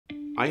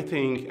I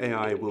think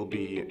AI will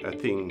be a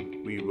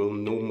thing we will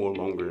no more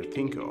longer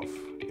think of.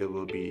 It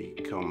will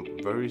become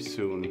very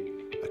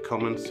soon a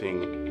common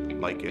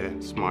thing like a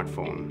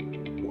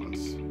smartphone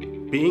once.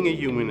 Being a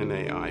human in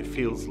AI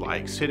feels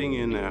like sitting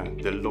in a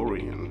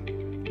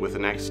DeLorean with the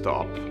next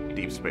stop,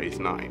 Deep Space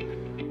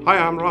Nine. Hi,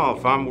 I'm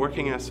Ralf. I'm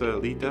working as a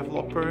lead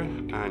developer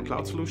and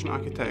cloud solution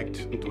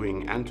architect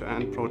doing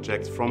end-to-end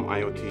projects from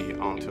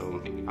IoT until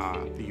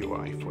the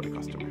UI for the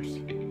customers.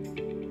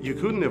 You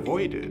couldn't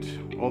avoid it.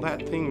 All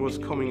that thing was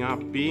coming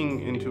up, being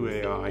into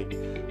AI.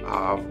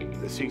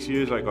 6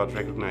 years I got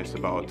recognized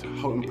about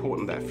how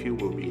important that field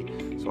will be,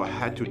 so I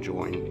had to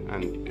join,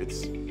 and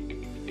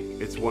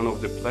it's one of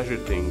the pleasure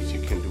things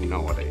you can do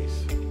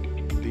nowadays.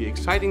 The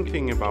exciting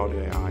thing about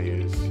AI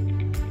is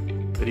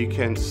that you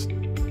can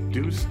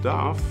do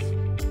stuff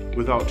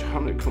without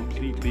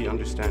completely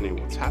understanding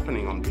what's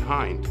happening on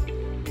behind.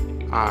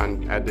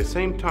 And at the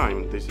same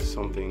time, this is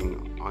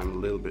something I'm a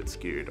little bit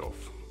scared of.